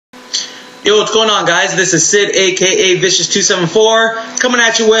Yo, what's going on, guys? This is Sid, aka Vicious274, coming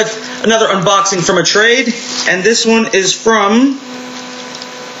at you with another unboxing from a trade, and this one is from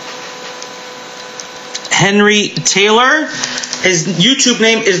Henry Taylor. His YouTube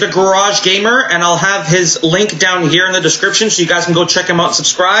name is TheGarageGamer, and I'll have his link down here in the description so you guys can go check him out and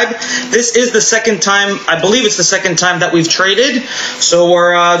subscribe. This is the second time, I believe it's the second time that we've traded, so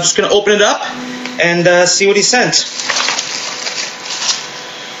we're just going to open it up and see what he sent.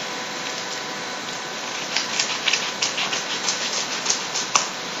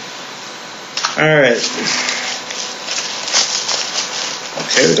 Alright.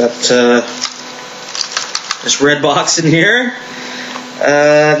 Okay, we got this red box in here.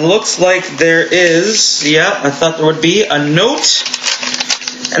 Looks like there is, yeah, I thought there would be a note.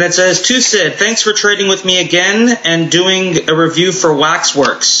 And it says, "To Sid, thanks for trading with me again and doing a review for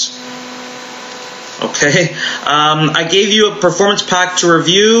Waxworks." Okay. I gave you a performance pack to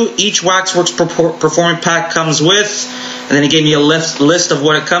review. Each Waxworks performance pack comes with, and then he gave me a list of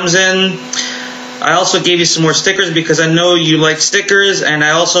what it comes in. I also gave you some more stickers because I know you like stickers, and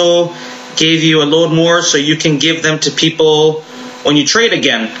I also gave you a load more so you can give them to people when you trade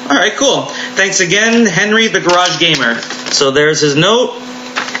again. Alright, cool. Thanks again, Henry the Garage Gamer. So there's his note.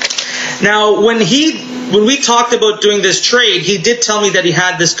 Now, when we talked about doing this trade, he did tell me that he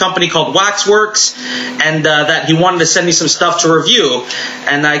had this company called Waxworks, and that he wanted to send me some stuff to review.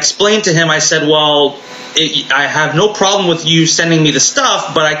 And I explained to him, I said, well, I have no problem with you sending me the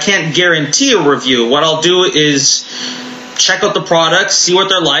stuff, but I can't guarantee a review. What I'll do is check out the products, see what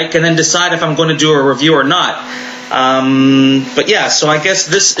they're like, and then decide if I'm going to do a review or not. But yeah, so I guess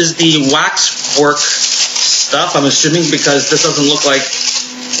this is the Waxwork stuff, I'm assuming, because this doesn't look like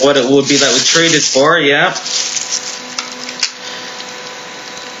what it would be that we traded for, yeah.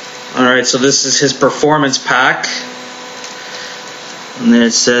 Alright, so this is his performance pack. And then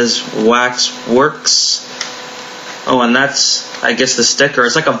it says Waxworks. Oh, and that's, I guess, the sticker.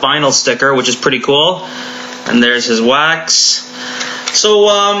 It's like a vinyl sticker, which is pretty cool. And there's his wax. So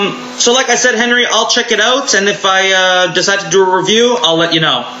like I said, Henry, I'll check it out, and if I decide to do a review, I'll let you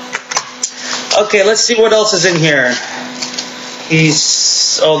know. Okay, let's see what else is in here.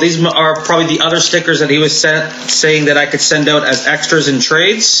 These are probably the other stickers that he was saying that I could send out as extras in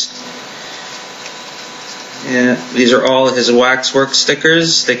trades. Yeah, these are all his Waxwork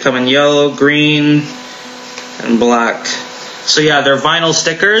stickers. They come in yellow, green, and black. So yeah, they're vinyl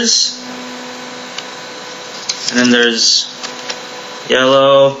stickers. And then there's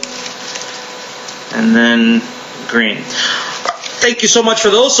yellow, and then green. Thank you so much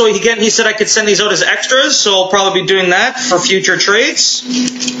for those. So again, he said I could send these out as extras, so I'll probably be doing that for future trades.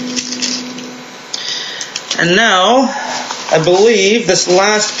 And now, I believe this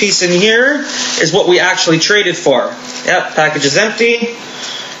last piece in here is what we actually traded for. Yep, package is empty.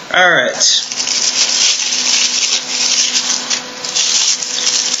 Alright.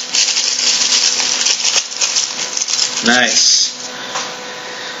 Nice.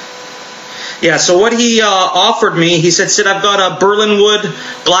 Yeah, so what he offered me, he said, "Sid, I've got a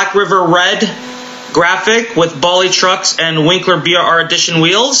BerlinWood Black River Red graphic with Bollie trucks and Winkler BRR edition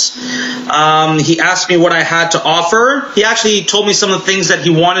wheels." He asked me what I had to offer. He actually told me some of the things that he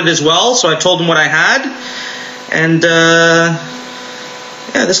wanted as well, so I told him what I had. And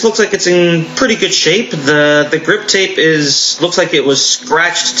yeah, this looks like it's in pretty good shape. The grip tape looks like it was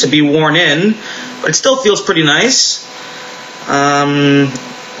scratched to be worn in, but it still feels pretty nice.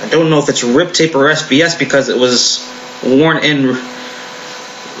 I don't know if it's rip tape or SBS because it was worn in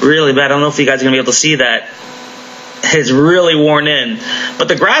really bad. I don't know if you guys are going to be able to see that. It's really worn in. But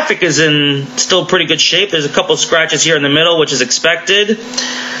the graphic is in still pretty good shape. There's a couple of scratches here in the middle, which is expected.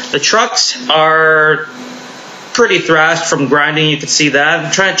 The trucks are pretty thrashed from grinding. You can see that.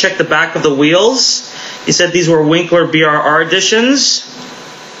 I'm trying to check the back of the wheels. He said these were Winkler BRR editions.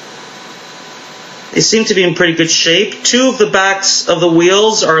 They seem to be in pretty good shape. Two of the backs of the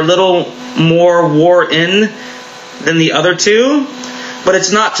wheels are a little more wore in than the other two, but it's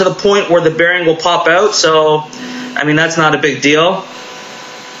not to the point where the bearing will pop out, so I mean, that's not a big deal.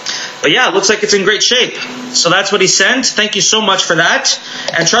 But yeah, it looks like it's in great shape. So that's what he sent. Thank you so much for that.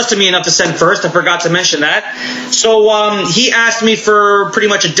 And trusted me enough to send first. I forgot to mention that. So he asked me for pretty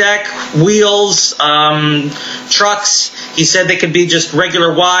much a deck, wheels, trucks. He said they could be just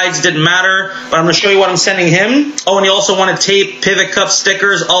regular wides, didn't matter. But I'm going to show you what I'm sending him. Oh, and he also wanted tape, pivot cup,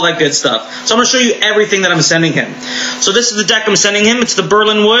 stickers, all that good stuff. So I'm going to show you everything that I'm sending him. So this is the deck I'm sending him. It's the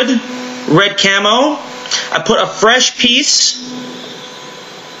BerlinWood red camo. I put a fresh piece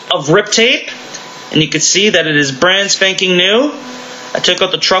of rip tape, and you can see that it is brand spanking new. I took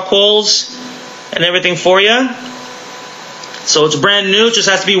out the truck holes and everything for you. So it's brand new, it just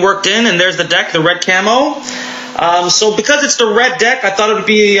has to be worked in, and there's the deck, the red camo. So because it's the red deck, I thought it would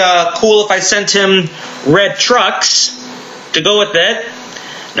be cool if I sent him red trucks to go with it.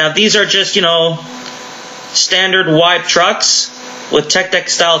 Now these are just, you know, standard wide trucks with tech deck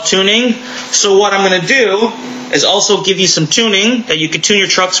style tuning. So what I'm going to do is also give you some tuning that you can tune your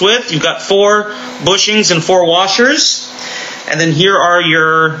trucks with. You've got 4 bushings and 4 washers. And then here are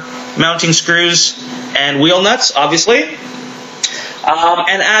your mounting screws and wheel nuts, obviously.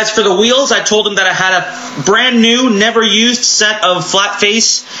 And as for the wheels, I told him that I had a brand new, never used set of flat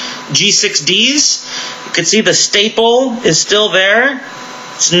face G6Ds. You can see the staple is still there.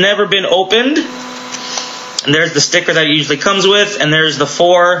 It's never been opened. And there's the sticker that it usually comes with, and there's the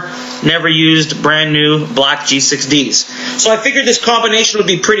 4 never used brand new black G6Ds. So I figured this combination would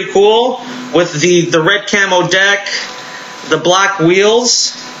be pretty cool with the red camo deck, the black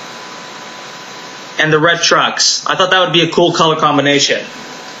wheels, and the red trucks. I thought that would be a cool color combination.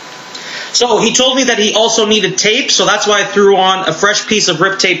 So he told me that he also needed tape, so that's why I threw on a fresh piece of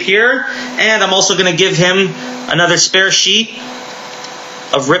rip tape here, and I'm also going to give him another spare sheet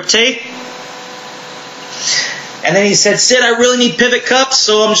of rip tape. And then he said, Sid, I really need pivot cups,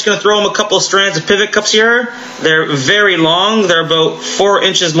 so I'm just going to throw him a couple of strands of pivot cups here. They're very long. They're about 4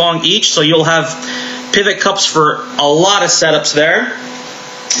 inches long each, so you'll have pivot cups for a lot of setups there.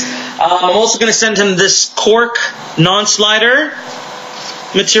 I'm also going to send him this cork non-slider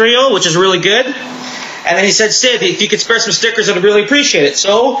material, which is really good. And then he said, Sid, if you could spare some stickers, I'd really appreciate it.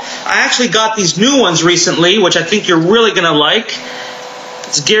 So I actually got these new ones recently, which I think you're really going to like.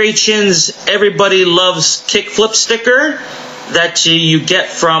 It's Gary Chin's Everybody Loves Kickflip sticker that you get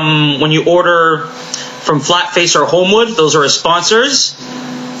from when you order from Flatface or Homewood. Those are his sponsors.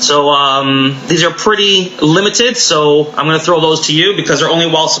 So these are pretty limited, so I'm going to throw those to you because they're only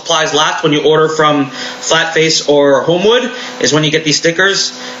while supplies last. When you order from Flatface or Homewood is when you get these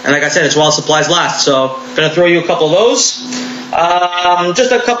stickers. And like I said, it's while supplies last. So I'm going to throw you a couple of those.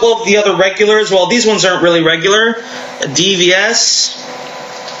 Just a couple of the other regulars. Well, these ones aren't really regular. DVS.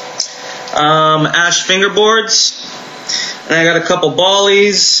 Ash fingerboards. And I got a couple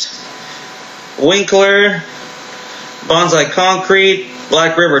Bollies. Winkler. Bonsai Concrete.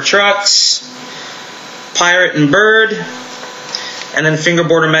 Black River Trucks, Pirate and Bird, and then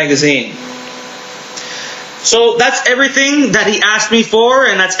Fingerboarder Magazine. So that's everything that he asked me for,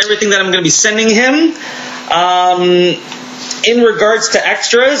 and that's everything that I'm going to be sending him. In regards to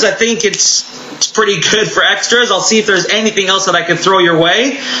extras, I think it's pretty good for extras. I'll see if there's anything else that I can throw your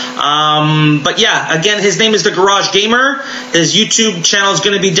way. But yeah, again, his name is TheGarageGamer. His YouTube channel is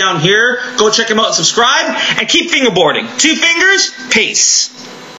going to be down here. Go check him out and subscribe, and keep fingerboarding. 2 fingers, peace.